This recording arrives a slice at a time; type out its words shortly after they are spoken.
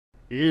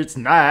It's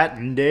night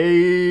and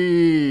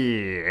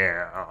day.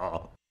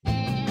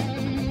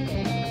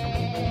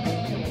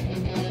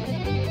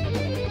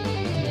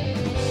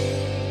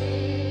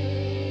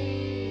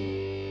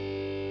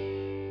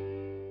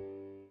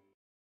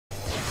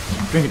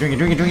 Drinking,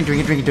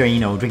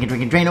 Drano,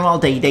 drinking, Drano all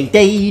day,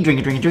 day.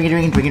 Drinking, Drano, drinking,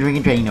 Drano,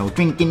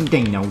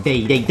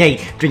 day.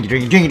 Drinking,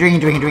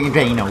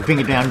 Drano,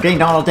 drinking down,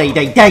 Drano all day,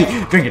 day.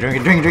 Drinking,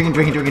 Drano,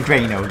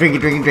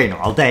 drinking, Drano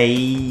all day.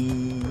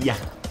 Yeah.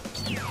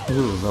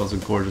 Ooh, that was a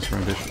gorgeous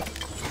rendition.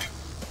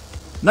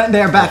 Night and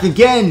Day are back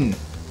again.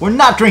 We're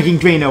not drinking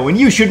Drano, and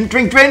you shouldn't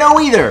drink Drano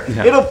either.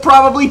 Yeah. It'll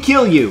probably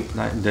kill you.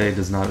 Night and Day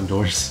does not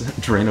endorse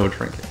Drano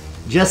drinking.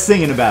 Just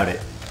singing about it.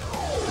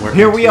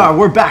 Here we are.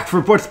 We're back for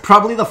what's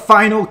probably the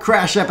final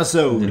Crash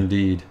episode.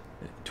 Indeed.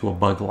 To a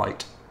bug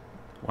light.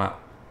 Wow.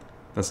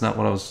 That's not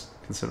what I was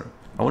considering.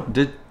 I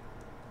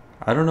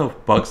don't know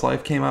if Bug's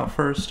Life came out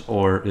first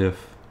or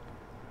if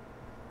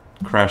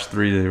Crash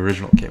 3, the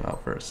original, came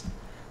out first.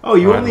 Oh,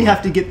 you only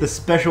have to get the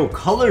special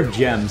colored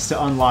gems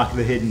to unlock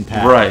the hidden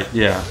path. Right,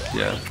 yeah.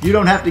 You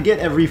don't have to get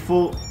every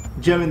full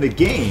gem in the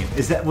game.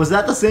 Was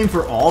that the same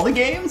for all the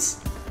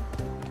games?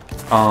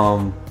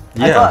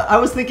 Yeah. I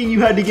was thinking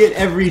you had to get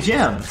every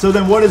gem. So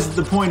then what is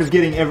the point of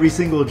getting every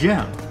single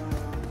gem?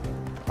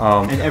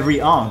 And every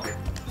Ankh?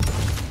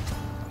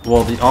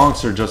 Well, the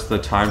Ankhs are just the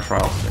time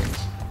trial things.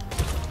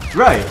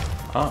 Right.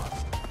 Oh.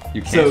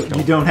 You can't. So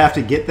you don't have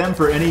to get them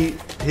for any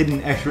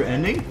hidden extra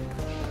ending?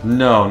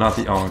 No, not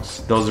the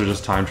Ankhs. Those are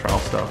just time trial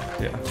stuff,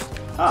 yeah.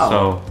 Oh.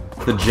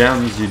 So, the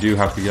gems you do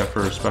have to get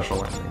for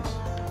special endings.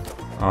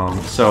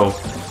 So,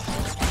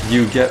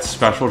 you get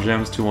special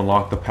gems to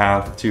unlock the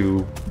path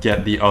to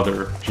get the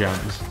other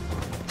gems.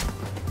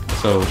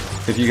 So,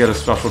 if you get a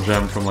special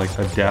gem from, like,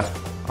 a death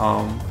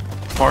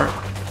part,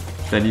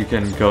 then you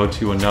can go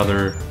to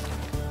another...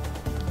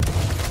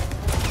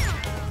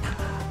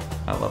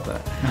 I love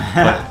that.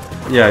 But,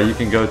 yeah, you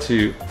can go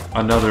to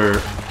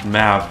another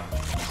map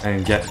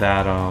and get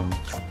that,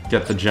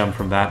 get the gem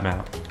from that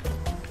map.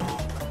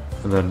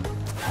 And then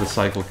the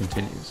cycle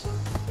continues.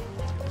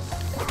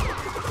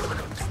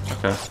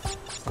 Okay,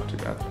 not too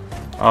bad.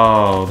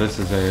 Oh, this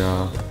is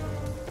a,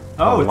 it's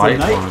a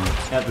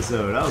night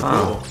episode. Oh,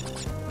 cool.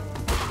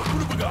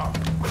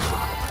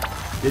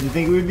 Didn't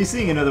think we'd be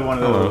seeing another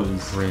one of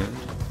those. Rand.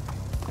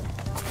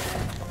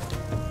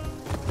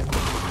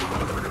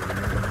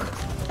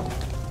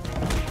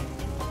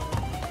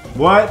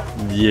 What?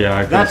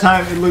 Yeah, that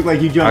time it looked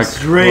like you jumped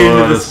straight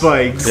into the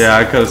spikes. Yeah,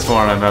 I could have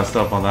sworn I messed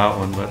up on that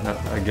one, but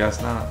I guess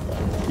not.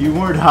 You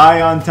weren't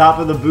high on top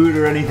of the boot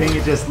or anything,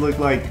 it just looked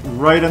like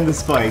right on the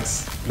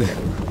spikes.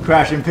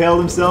 Crash impaled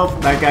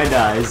himself, that guy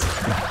dies.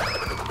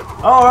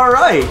 Oh,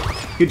 alright!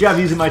 Good job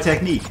using my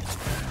technique.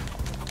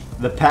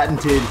 The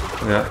patented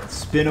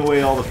spin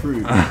away all the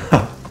fruit.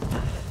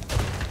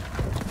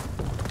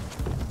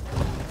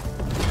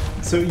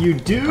 So you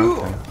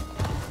do...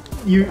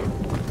 Okay.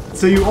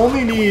 So you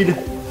only need...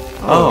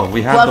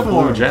 we have the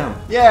blue gem.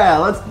 Yeah,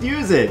 let's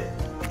use it.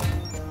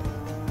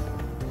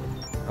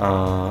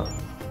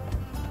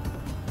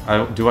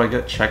 Do I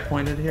get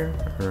checkpointed here?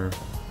 Or?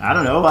 I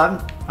don't know.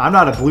 I'm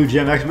not a blue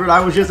gem expert.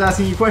 I was just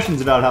asking you questions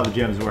about how the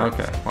gems work.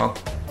 Okay, well.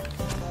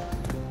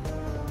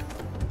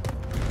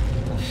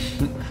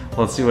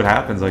 Let's see what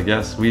happens, I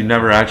guess. We've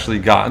never actually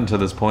gotten to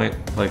this point,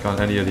 like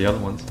on any of the other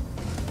ones.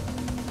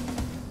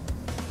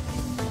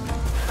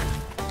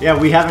 Yeah,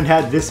 we haven't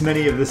had this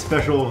many of the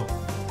special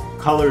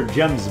colored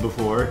gems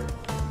before.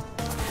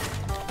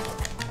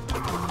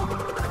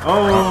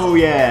 Oh,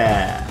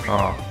 yeah!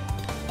 Oh.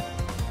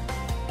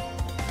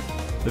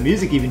 The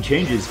music even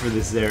changes for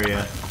this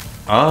area.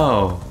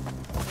 Oh.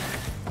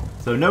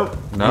 So nope,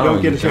 no, you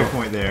don't get a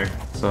checkpoint there.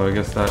 So I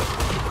guess that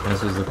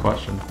answers the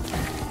question.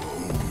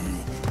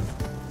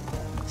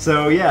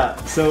 So yeah,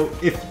 so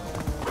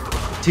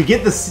to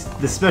get the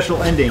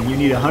special ending, you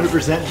need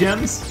 100%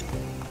 gems?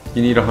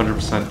 You need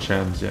 100%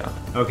 gems, yeah.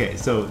 Okay,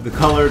 so the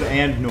colored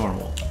and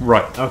normal.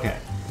 Right. Okay.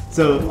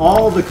 So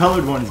all the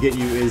colored ones get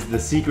you is the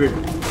secret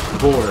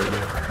board,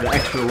 the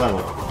extra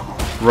level.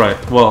 Right.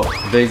 Well,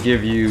 they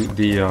give you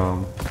the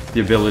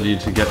ability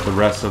to get the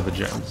rest of the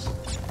gems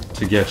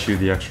to get you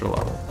the extra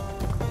level.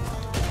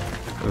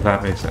 If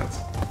that makes sense.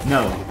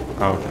 No.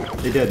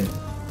 Okay. It didn't.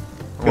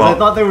 Because I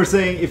thought they were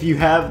saying if you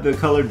have the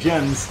colored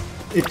gems,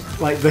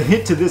 like the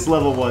hint to this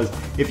level was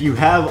if you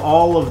have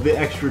all of the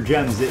extra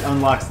gems, it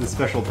unlocks the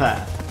special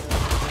path.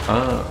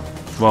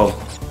 Well,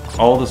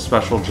 all the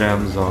special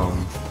gems,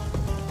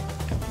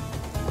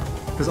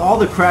 because all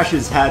the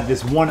Crashes had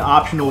this one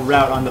optional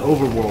route on the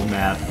overworld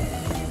map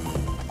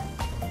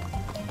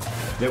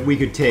that we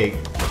could take,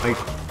 like.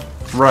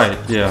 Right.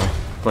 Yeah.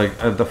 Like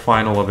at the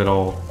final of it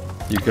all,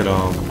 you could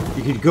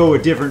You could go a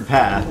different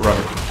path.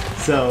 Right.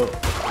 So,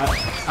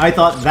 I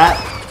thought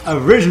that.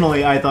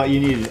 Originally, I thought you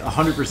needed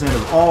 100%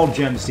 of all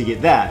gems to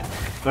get that,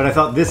 but I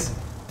thought this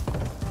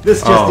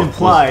just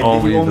implied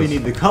that you only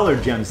need the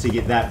colored gems to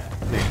get that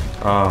thing.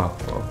 Well.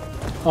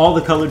 All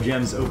the colored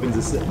gems opens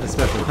a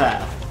special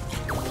path.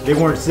 They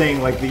weren't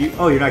saying like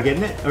you're not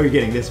getting it, or you're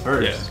getting this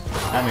first.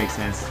 Yeah. That makes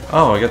sense.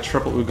 Oh, I got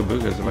triple Ooga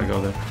Boogas if I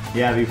go there.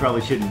 Yeah, but you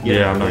probably shouldn't get it.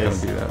 Yeah, I'm for not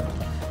this. gonna do that.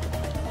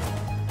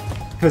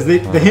 Because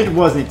the hint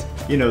wasn't,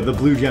 you know, the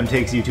blue gem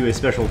takes you to a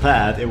special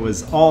path. It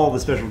was all the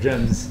special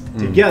gems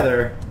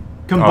together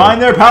combine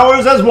their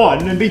powers as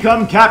one and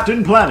become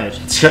Captain Planet.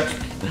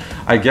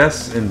 I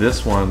guess in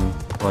this one,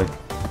 like,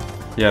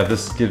 yeah,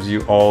 this gives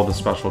you all the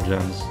special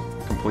gems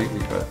completely,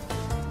 but...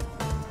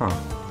 Huh.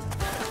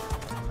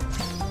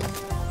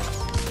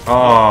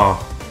 Oh,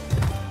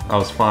 I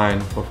was fine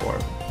before.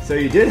 So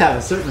you did have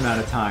a certain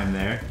amount of time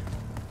there.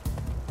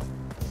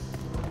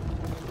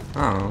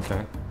 Oh,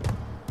 okay.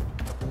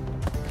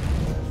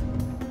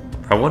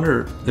 I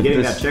wonder if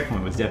Getting this... that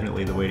checkpoint was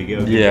definitely the way to go.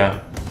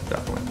 Yeah,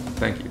 definitely.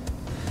 Thank you.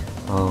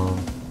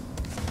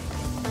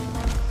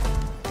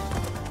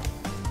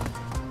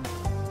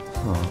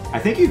 I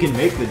think you can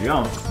make the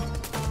jump.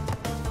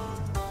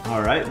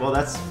 Alright, well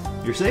that's...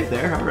 You're safe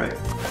there, alright.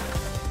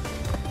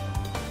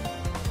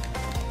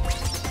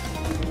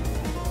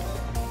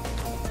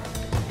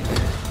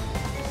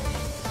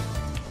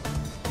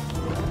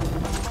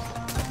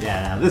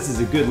 Yeah, now this is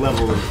a good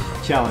level of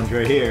challenge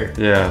right here.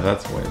 Yeah,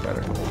 that's way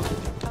better.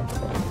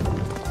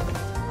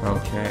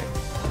 Okay,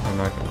 I'm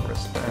not gonna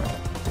risk that.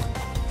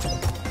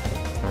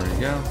 There we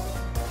go.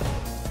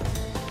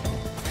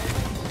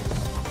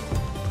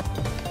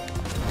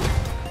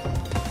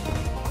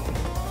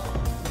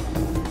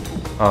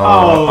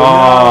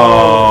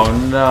 Oh,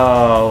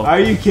 no! Are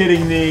you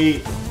kidding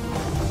me?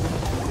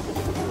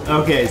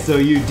 Okay, so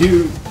you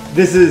do...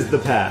 This is the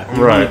path.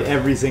 You need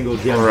every single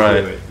gem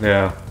to do it.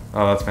 Yeah.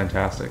 Oh, that's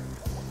fantastic.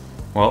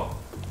 Well,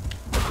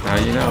 now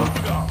you know.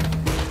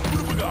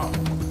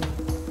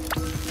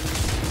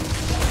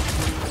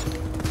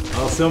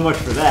 Well, so much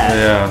for that.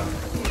 Yeah.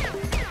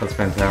 That's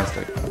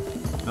fantastic.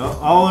 Well,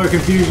 all our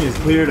confusion is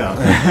cleared up.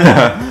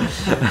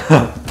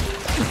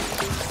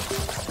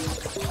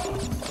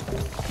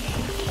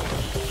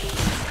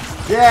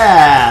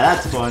 Yeah,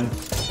 that's fun.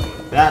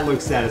 That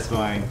looks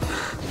satisfying.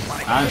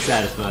 I'm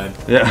satisfied.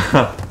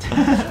 Yeah.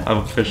 I've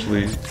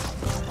officially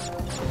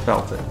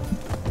felt it.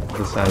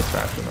 The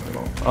satisfaction of it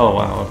all. Oh,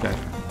 wow, okay.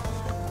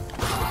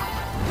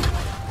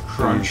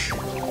 Crunch.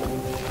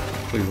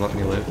 Please let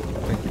me live.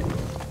 Thank you.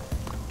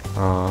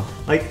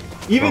 Like,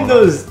 even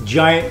those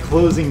giant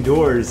closing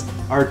doors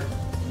are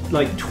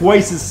like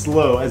twice as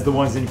slow as the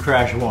ones in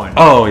Crash 1.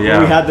 Oh, yeah.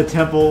 Where we had the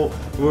temple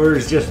where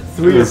it's just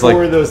three or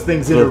four of those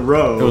things in a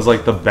row. It was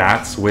like the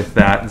bats with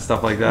that and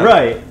stuff like that.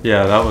 Right.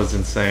 Yeah, that was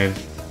insane.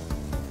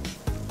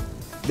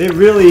 They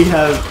really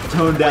have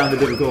toned down the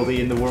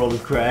difficulty in the world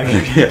of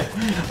Crash. Yeah.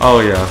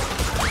 Oh, yeah.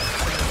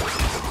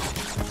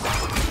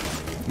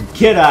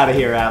 Get out of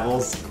here,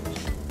 Apples.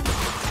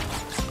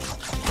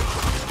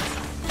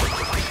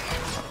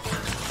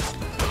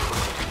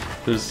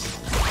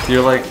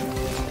 You're like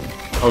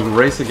a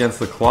race against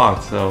the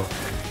clock, so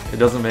it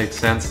doesn't make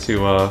sense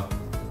to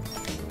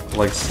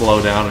like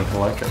slow down and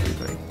collect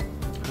everything.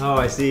 Oh,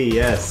 I see,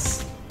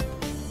 yes.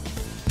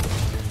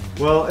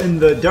 Well, in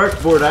the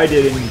dartboard I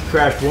did in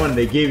Crash 1,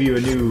 they gave you a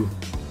new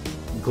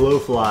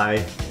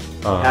glowfly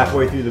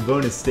halfway through the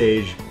bonus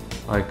stage.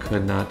 I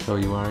could not tell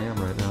you where I am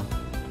right now.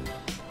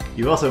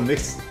 You also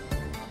missed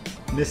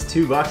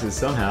 2 boxes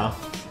somehow.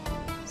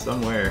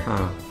 Somewhere.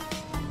 Huh.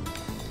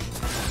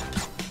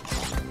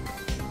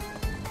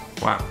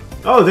 Wow.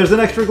 Oh, there's an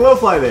extra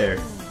glowfly there!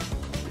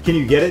 Can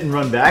you get it and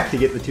run back to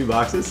get the 2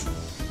 boxes?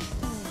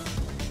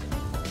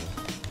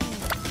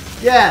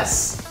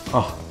 Yes!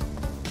 Oh.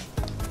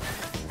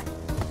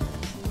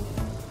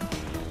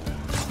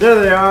 There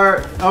they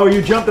are! Oh,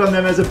 you jumped on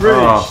them as a bridge!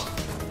 Oh.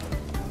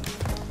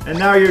 And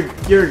now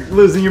you're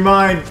losing your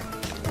mind!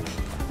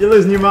 You're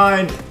losing your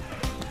mind!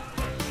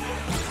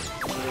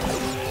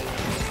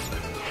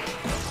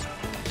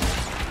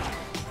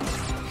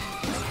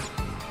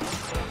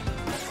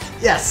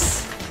 Yes!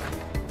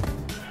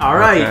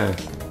 Alright!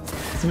 Okay.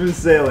 Smooth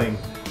sailing.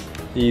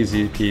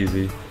 Easy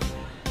peasy.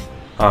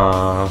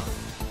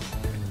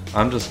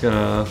 I'm just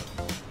gonna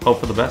hope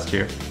for the best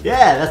here.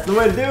 Yeah, that's the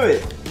way to do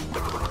it!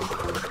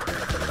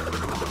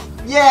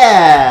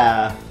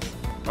 Yeah!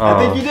 I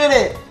think you did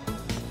it!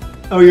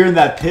 Oh, you're in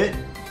that pit?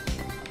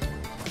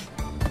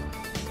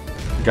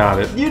 Got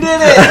it. You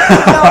did it!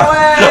 No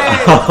way!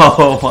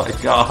 Oh my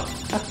god.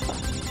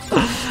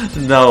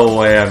 No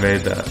way I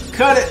made that.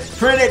 Cut it,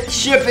 print it,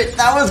 ship it!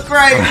 That was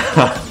great!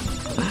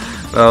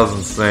 That was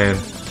insane.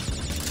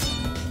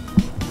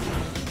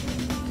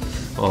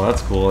 Well,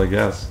 that's cool, I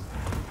guess.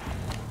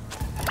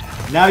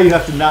 Now you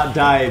have to not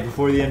die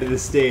before the end of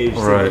this stage,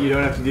 so that you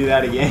don't have to do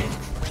that again.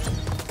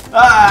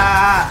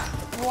 Ah!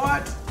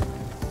 What?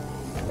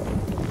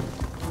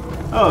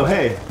 Oh,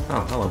 hey.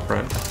 Oh, hello,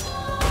 friend.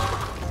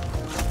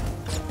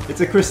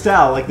 It's a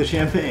Cristal, like the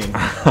champagne.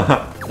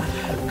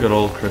 Good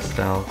old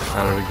Cristal.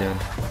 At it again.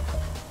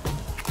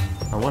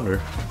 I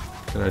wonder,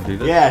 can I do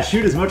this? Yeah,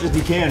 shoot as much as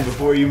you can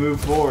before you move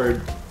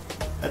forward.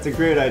 That's a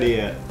great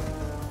idea.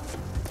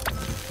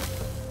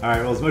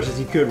 Alright, well, as much as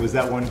you could was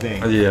that one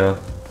thing. Yeah.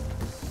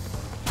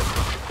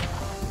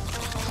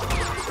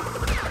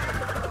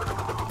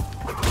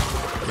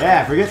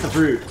 Yeah, forget the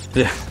fruit.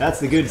 Yeah. That's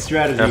the good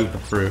strategy. F the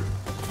fruit.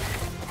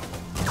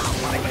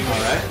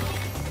 Alright.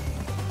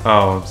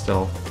 Oh, I'm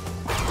still...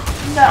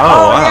 No!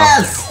 Oh, wow.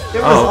 Yes!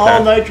 It was Oh, okay.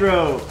 all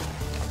nitro!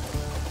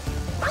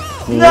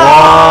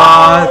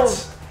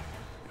 What?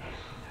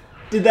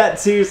 Did that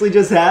seriously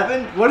just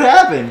happen? What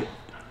happened?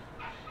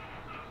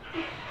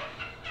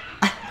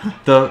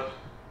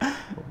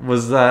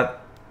 Was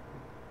that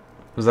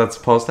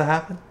supposed to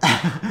happen?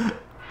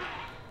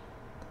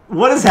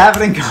 What is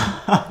happening?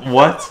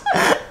 What?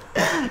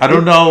 I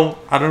don't know.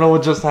 I don't know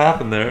what just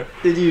happened there.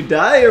 Did you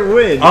die or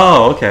win?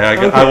 Oh, okay.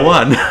 I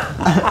won.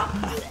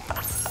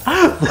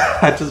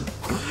 I just...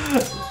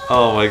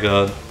 Oh my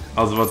god.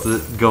 I was about to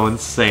go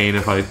insane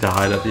if I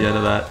died at the end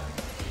of that.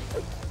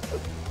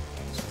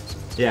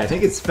 Yeah, I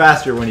think it's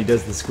faster when he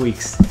does the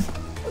squeaks.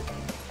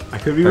 I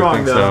could be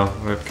wrong, though.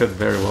 So. It could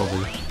very well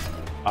be.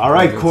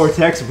 Alright,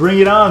 Cortex, bring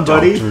it on,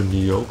 buddy. Dr.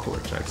 Neo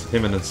Cortex.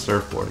 Him and his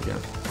surfboard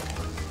again.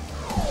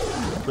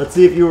 Let's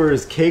see if you were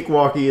as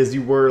cakewalky as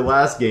you were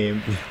last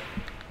game.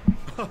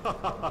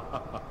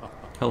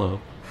 Hello.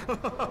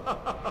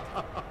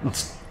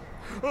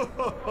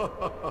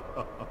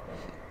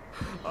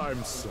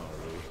 I'm sorry.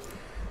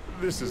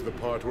 This is the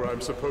part where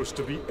I'm supposed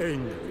to be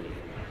angry,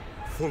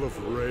 full of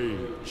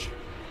rage,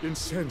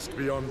 incensed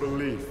beyond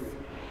belief.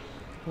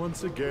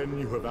 Once again,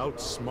 you have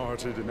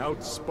outsmarted and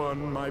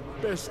outspun my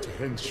best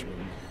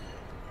henchman.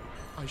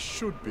 I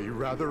should be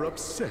rather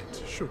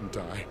upset, shouldn't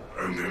I?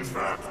 And in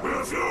fact,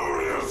 we're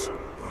furious.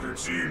 But it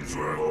seems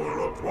you have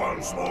overlooked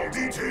one small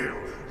detail,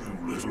 you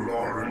little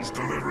orange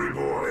delivery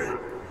boy.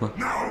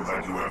 Now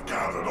that you have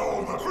gathered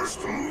all the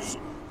crystals,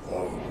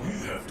 all we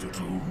have to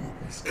do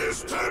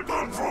is take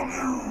them from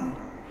you.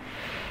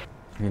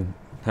 I mean,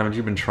 haven't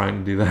you been trying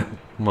to do that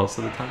most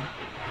of the time?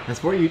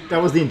 That's what you.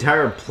 That was the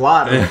entire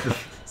plot of the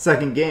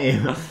second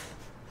game.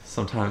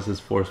 Sometimes his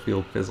force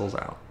field fizzles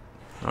out.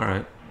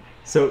 Alright.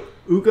 So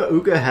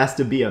Uka has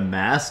to be a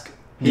mask.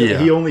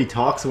 He only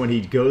talks when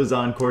he goes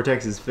on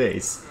Cortex's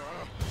face.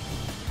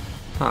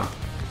 Huh.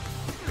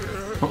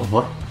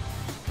 What?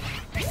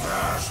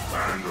 Crash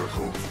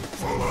Bandicoot,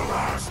 for the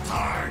last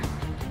time,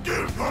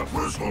 give the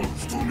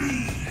crystals to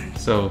me.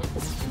 So,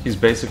 he's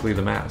basically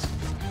the mask.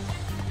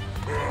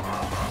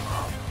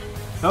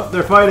 Oh,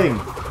 they're fighting.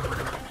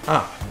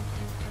 Ah.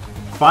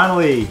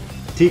 Finally,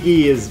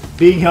 Tiki is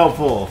being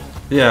helpful.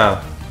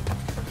 Yeah.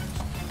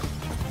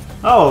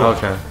 Oh.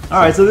 Okay.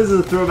 Alright, so this is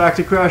a throwback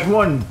to Crash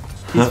 1.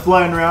 He's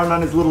flying around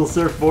on his little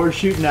surfboard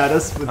shooting at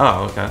us with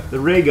Oh, okay. the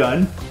ray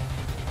gun.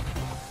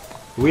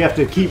 We have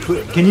to keep...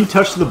 Can you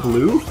touch the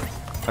blue?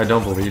 I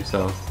don't believe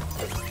so.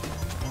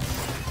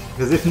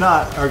 Because if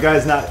not, our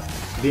guy's not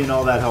being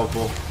all that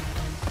helpful.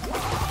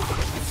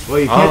 Well,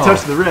 you can't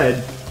touch the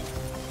red.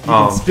 You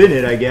can spin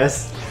it, I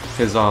guess.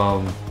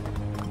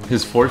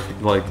 His force,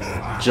 like,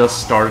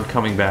 just started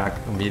coming back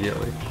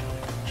immediately.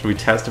 Should we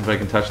test if I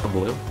can touch the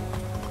blue?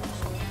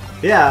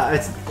 Yeah,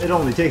 it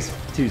only takes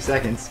 2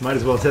 seconds. Might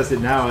as well test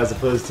it now as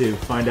opposed to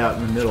find out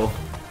in the middle.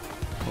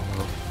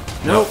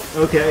 Nope.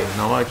 Okay.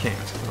 No, I can't.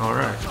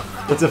 Alright.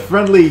 It's a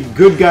friendly,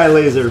 good guy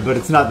laser, but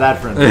it's not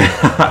that friendly.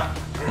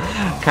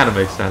 Kind of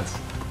makes sense.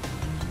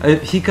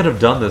 He could have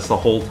done this the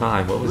whole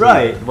time. What was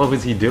what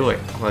was he doing?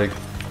 Like,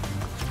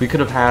 we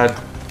could have had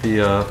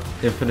the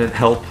infinite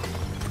help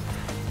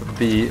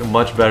be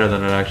much better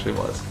than it actually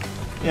was.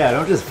 Yeah,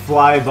 don't just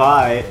fly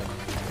by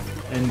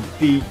and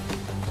be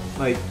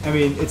like. I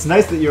mean, it's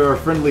nice that you're a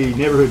friendly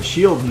neighborhood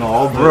shield and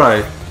all, but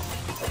Right.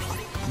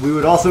 we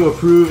would also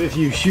approve if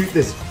you shoot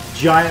this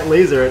giant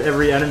laser at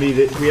every enemy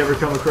that we ever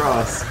come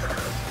across.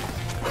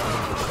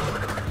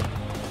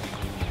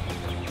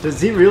 Does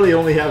he really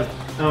only have...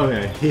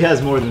 Okay, he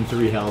has more than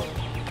 3 health.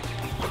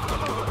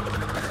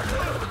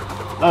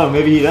 Oh,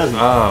 maybe he doesn't.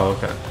 Oh,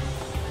 okay.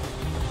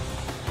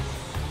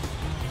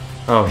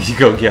 Oh, he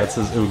go gets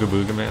his Ooga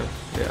Booga Man?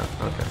 Yeah,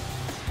 okay.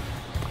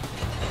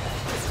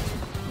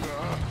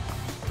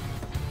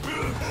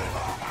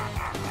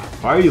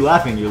 Why are you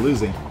laughing? You're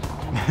losing.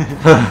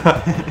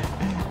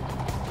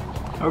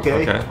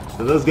 Okay,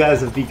 so those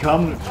guys have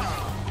become...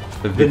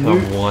 They've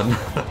become one.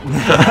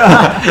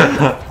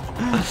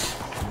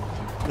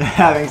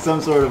 having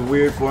some sort of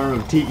weird form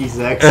of tiki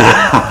sex.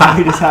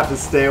 We just have to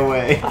stay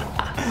away.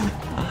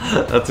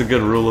 That's a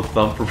good rule of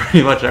thumb for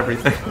pretty much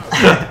everything.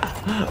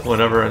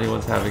 Whenever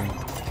anyone's having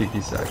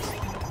tiki sex.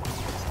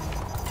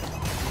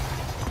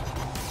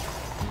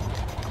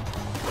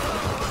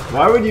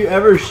 Why would you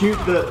ever shoot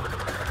the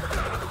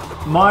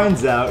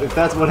mines out if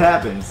that's what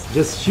happens?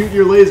 Just shoot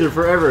your laser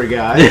forever,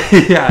 guy.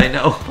 Yeah, I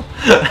know.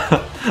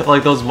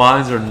 Like, those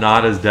mines are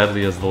not as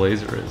deadly as the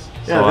laser is.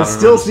 Yeah, this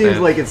still seems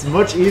like it's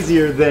much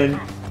easier than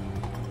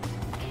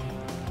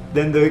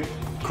the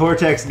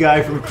Cortex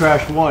guy from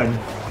Crash 1.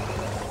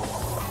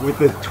 With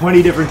the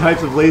 20 different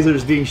types of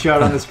lasers being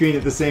shot on the screen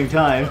at the same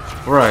time.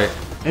 Right.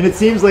 And it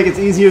seems like it's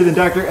easier than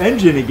Dr.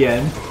 Engine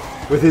again,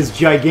 with his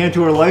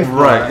Gigantor life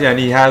bar. Right, yeah, and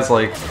he has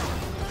like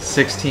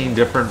 16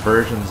 different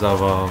versions of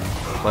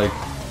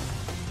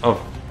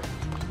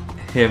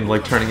him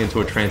like turning into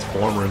a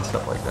transformer and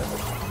stuff like that.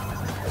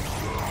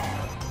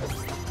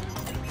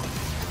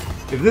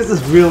 If this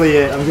is really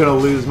it, I'm gonna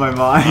lose my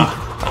mind.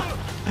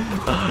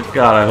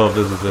 God, I hope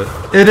this is it.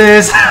 It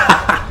is!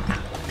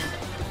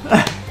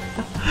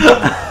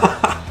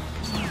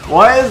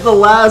 Why is the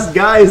last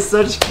guy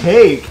such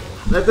cake?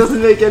 That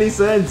doesn't make any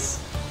sense.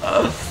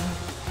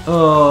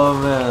 Oh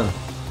man.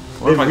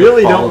 What if I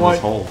really could don't follow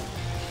this want- hole?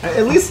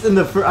 At least in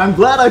the I'm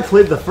glad I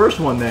played the first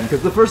one then,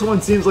 because the first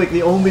one seems like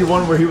the only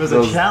one where he was That a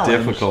was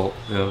challenge. difficult,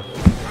 yeah.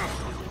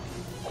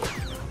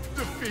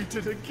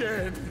 Defeated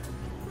again.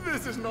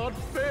 This is not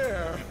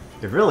fair.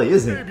 It really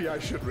isn't. Maybe I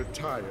should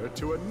retire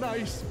to a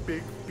nice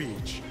big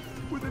beach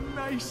with a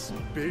nice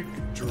big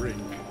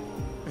drink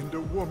and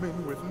a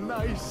woman with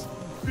nice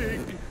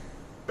big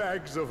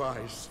bags of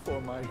ice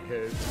for my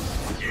head.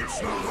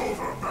 It's not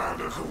over,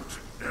 Bandicoot.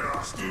 There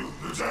are still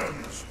the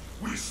gems.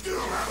 We still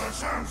have a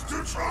chance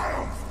to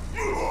triumph.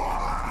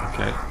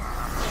 Okay.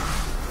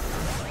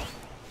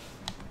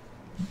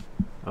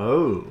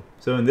 Oh,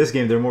 so in this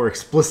game they're more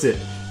explicit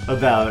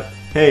about,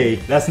 hey,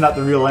 that's not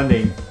the real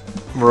ending.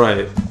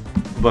 Right.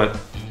 But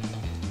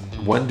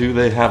when do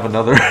they have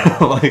another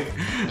like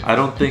I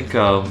don't think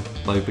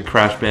like the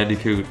Crash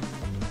Bandicoot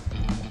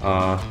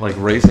like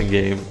racing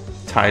game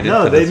tied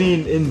No, into they this.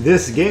 mean in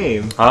this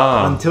game,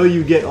 Ah. until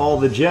you get all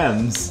the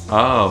gems,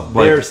 Oh,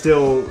 like, they're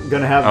still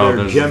gonna have their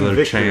there's gem their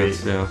victory.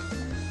 chance, yeah.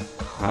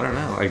 I don't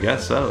know. I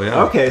guess so,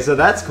 yeah. Okay, so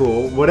that's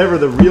cool. Whatever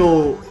the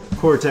real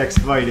Cortex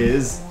fight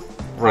is,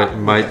 Right,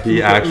 might be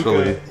Uka,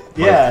 actually Uka.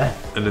 Yeah.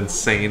 an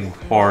insane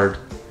hard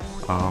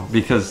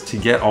because to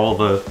get all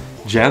the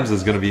gems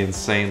is going to be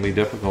insanely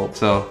difficult.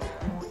 So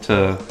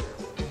to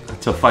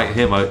fight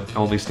him, it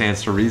only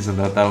stands to reason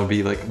that that would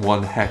be like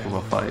one heck of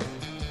a fight.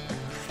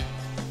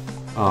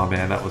 Oh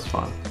man, that was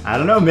fun. I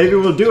don't know, maybe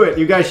we'll do it.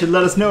 You guys should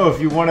let us know if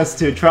you want us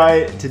to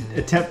try to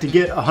attempt to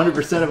get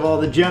 100% of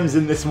all the gems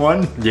in this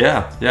one.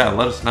 Yeah,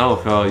 let us know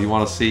if you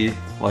want to see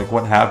like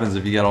what happens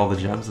if you get all the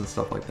gems and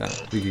stuff like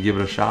that. We could give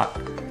it a shot.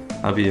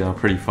 That'd be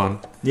pretty fun.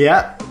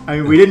 Yeah, I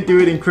mean, we didn't do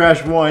it in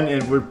Crash 1,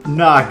 and we're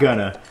not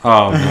gonna.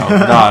 Oh no,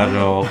 not at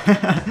all.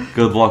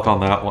 Good luck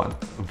on that one.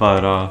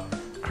 But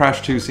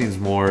Crash 2 seems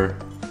more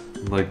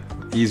like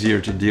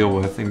easier to deal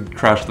with, and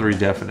Crash 3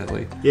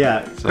 definitely.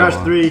 Yeah, So, Crash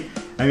 3,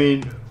 I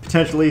mean,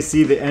 potentially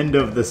see the end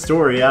of the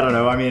story. I don't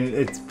know. I mean,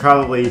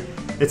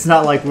 it's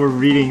not like we're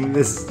reading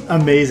this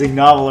amazing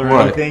novel or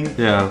anything.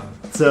 Yeah.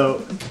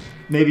 So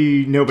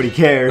maybe nobody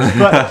cares.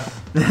 But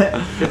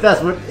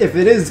if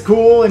it is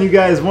cool and you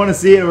guys want to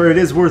see it, or it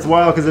is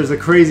worthwhile because there's a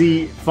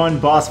crazy fun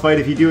boss fight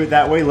if you do it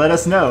that way, let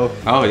us know.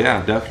 Oh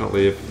yeah,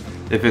 definitely.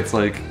 If it's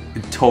like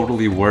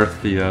totally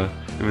worth the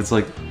if it's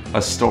like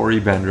a story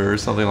bender or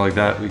something like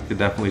that, we could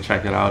definitely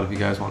check it out if you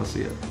guys want to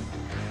see it.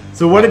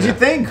 So what did you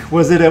think?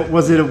 Was it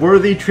a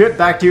worthy trip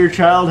back to your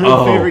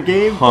childhood favorite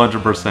game?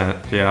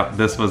 100%. Yeah,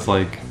 this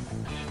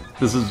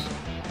is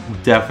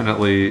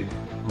definitely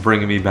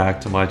bringing me back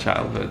to my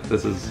childhood.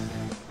 This is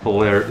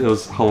hilarious. It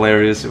was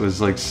hilarious. It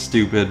was like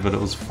stupid, but it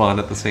was fun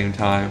at the same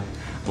time.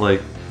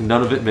 Like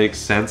none of it makes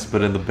sense,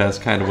 but in the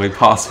best kind of way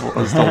possible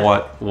as to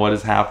what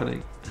is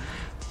happening.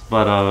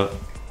 But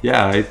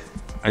yeah,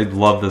 I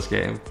love this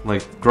game.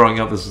 Like growing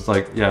up, this is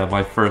like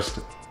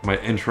my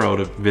intro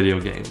to video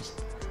games.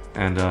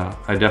 And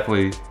I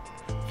definitely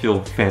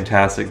feel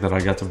fantastic that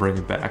I got to bring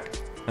it back.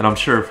 And I'm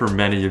sure for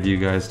many of you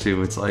guys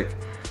too, it's like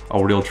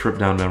a real trip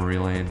down memory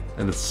lane.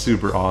 And it's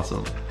super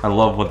awesome. I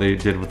love what they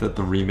did with it.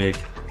 The remake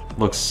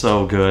looks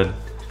so good.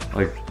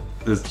 Like,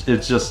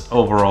 it's just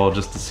overall,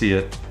 just to see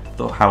it,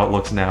 how it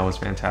looks now is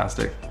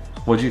fantastic.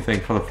 What do you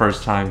think for the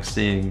first time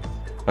seeing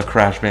a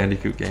Crash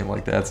Bandicoot game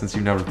like that, since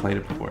you've never played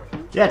it before?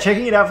 Yeah,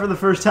 checking it out for the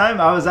first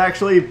time, I was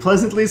actually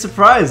pleasantly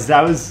surprised.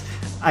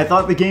 I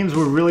thought the games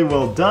were really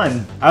well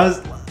done.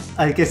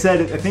 Like I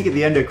said, I think at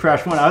the end of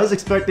Crash 1, I was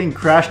expecting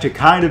Crash to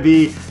kind of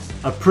be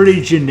a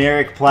pretty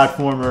generic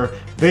platformer.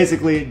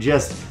 Basically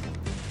just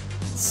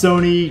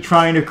Sony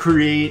trying to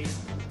create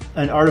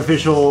an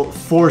artificial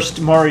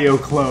forced Mario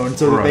clone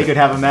so that they could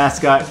have a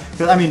mascot.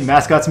 Because, I mean,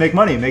 mascots make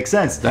money, it makes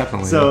sense.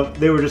 Definitely. So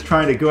they were just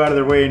trying to go out of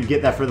their way and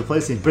get that for the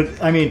PlayStation.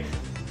 But, I mean,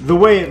 the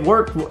way it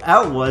worked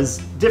out was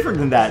different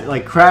than that.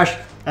 Like, Crash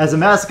as a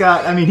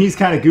mascot, I mean, he's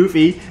kind of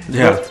goofy.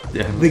 Yeah, but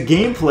yeah. the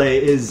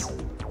gameplay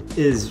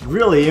is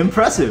really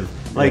impressive.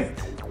 Like,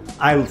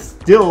 I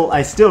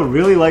still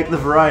really like the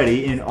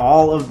variety in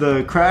all of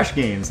the Crash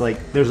games.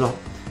 Like, there's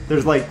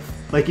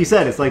like you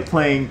said, it's like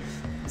playing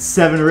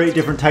 7 or 8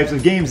 different types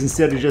of games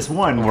instead of just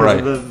one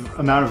because of the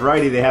amount of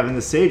variety they have in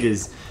the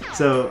stages.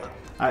 So,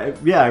 I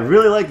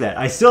really like that.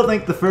 I still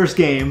think the first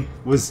game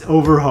was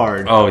over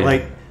hard. Oh yeah.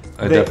 Like,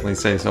 I definitely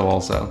say so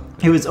also.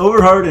 it was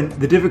over hard and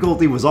the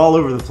difficulty was all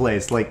over the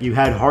place. Like you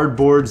had hard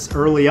boards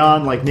early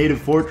on, like Native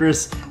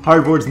Fortress,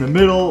 hard boards in the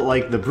middle,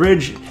 like the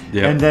bridge,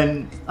 and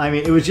then, I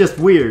mean, it was just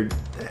weird.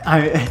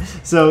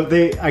 So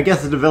I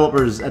guess the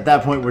developers at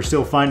that point were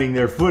still finding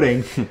their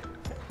footing,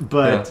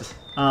 but,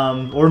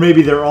 or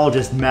maybe they're all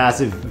just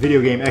massive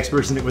video game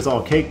experts and it was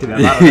all cake to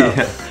them, I don't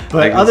know.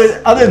 But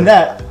other than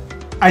that,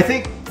 I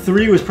think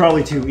 3 was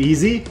probably too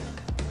easy.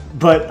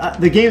 But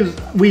the games,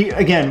 we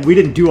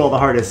didn't do all the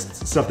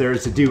hardest stuff there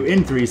is to do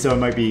in 3, so it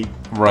might be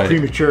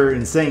premature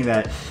in saying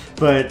that.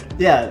 But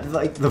yeah,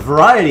 like the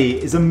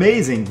variety is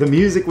amazing. The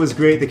music was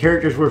great. The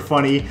characters were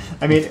funny.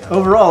 I mean,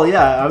 overall,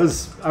 yeah, I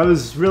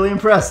was really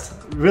impressed.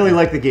 Really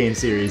like the game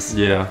series.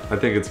 Yeah, I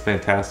think it's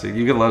fantastic.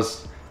 You can let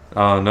us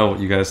know what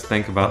you guys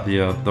think about the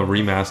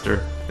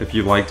remaster. If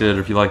you liked it,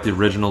 or if you like the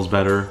originals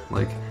better,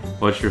 like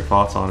what your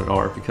thoughts on it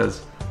are.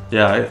 Because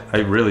yeah, I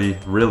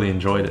really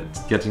enjoyed it.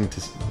 Getting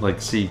to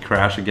like see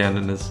Crash again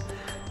in his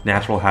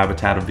natural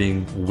habitat of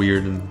being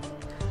weird and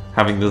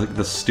having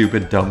the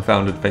stupid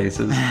dumbfounded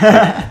faces.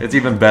 It's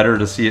even better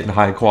to see it in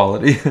high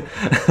quality.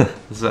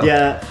 So,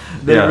 yeah,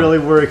 they really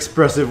were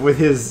expressive with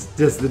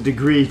just the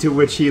degree to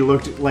which he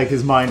looked like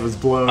his mind was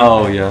blown.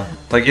 Oh yeah,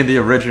 like in the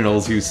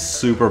originals, he was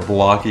super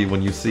blocky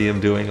when you see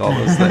him doing all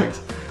those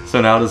things.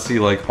 So now to see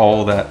like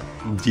all that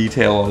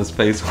detail on his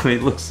face when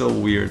he looks so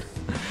weird,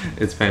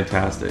 it's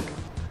fantastic.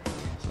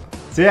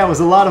 So yeah, it was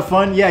a lot of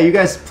fun. Yeah, you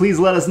guys please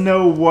let us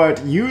know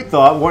what you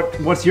thought.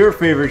 What's your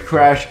favorite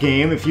Crash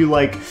game? If you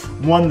like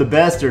 1 the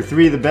best, or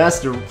 3 the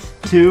best, or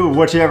 2, or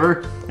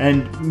whichever.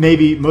 And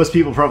maybe most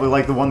people probably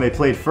like the one they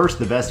played first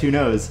the best, who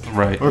knows?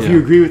 Right. Or if you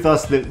agree with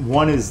us that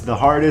 1 is the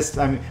hardest.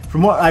 I mean,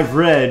 from what I've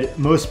read,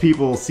 most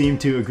people seem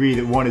to agree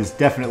that 1 is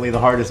definitely the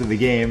hardest of the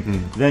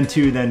game, then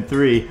 2, then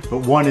 3, but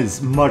 1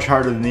 is much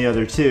harder than the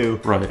other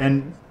 2. Right.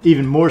 And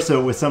even more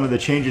so with some of the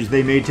changes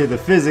they made to the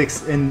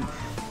physics in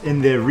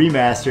the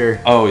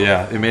remaster. Oh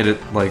yeah, it made it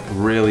like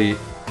really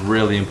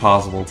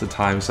impossible to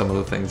time some of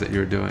the things that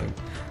you're doing.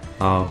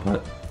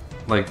 But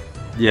like,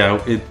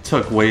 yeah, it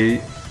took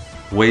way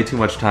too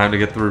much time to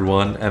get through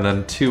 1, and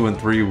then 2 and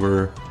 3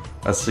 were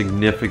a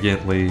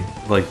significantly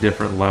like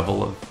different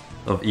level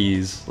of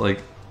ease.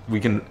 Like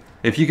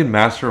if you can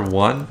master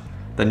 1,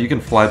 then you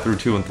can fly through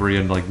 2 and 3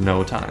 in like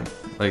no time.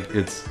 Like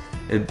it's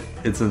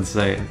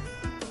insane.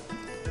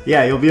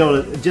 Yeah, you'll be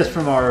able to, just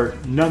from our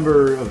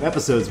number of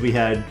episodes we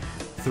had,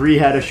 3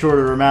 had a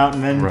shorter amount,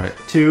 and then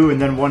 2, and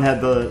then 1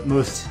 had the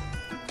most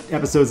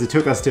episodes it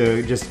took us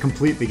to just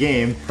complete the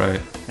game.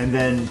 Right. And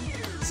then,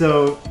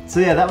 so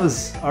yeah, that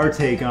was our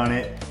take on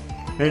it.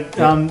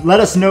 And, let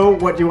us know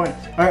what you want.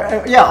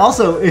 Yeah,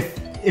 also,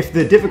 if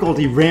the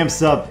difficulty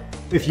ramps up,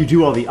 if you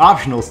do all the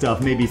optional stuff,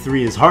 maybe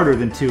 3 is harder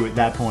than 2 at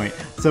that point.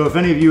 So if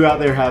any of you out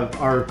there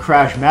are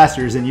Crash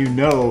Masters and you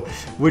know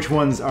which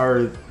ones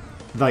are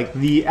like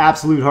the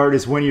absolute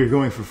hardest when you're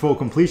going for full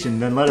completion,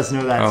 then let us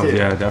know that too. Oh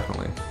yeah,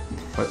 definitely.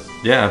 But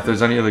yeah, if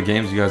there's any other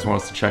games you guys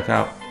want us to check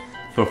out,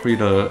 feel free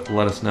to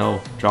let us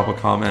know. Drop a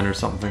comment or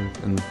something,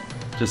 and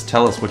just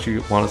tell us what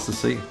you want us to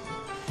see.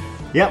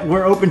 Yeah,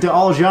 we're open to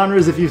all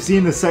genres. If you've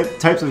seen the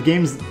types of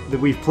games that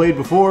we've played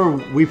before,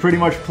 we pretty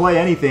much play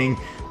anything,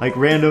 like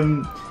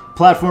random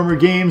platformer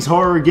games,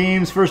 horror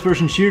games,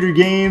 first-person shooter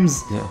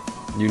games. Yeah,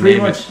 you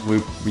name it.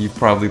 We've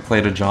probably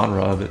played a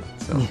genre of it.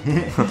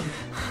 So.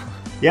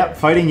 Yep,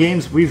 fighting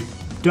games. We've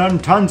done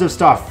tons of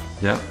stuff.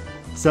 Yeah.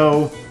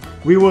 So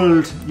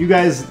you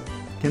guys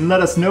can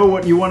let us know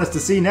what you want us to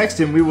see next,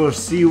 and we will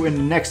see you in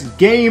the next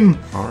game.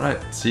 All right,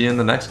 see you in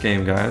the next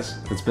game, guys.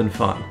 It's been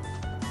fun.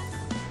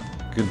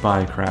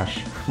 Goodbye,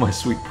 Crash, my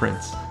sweet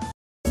prince.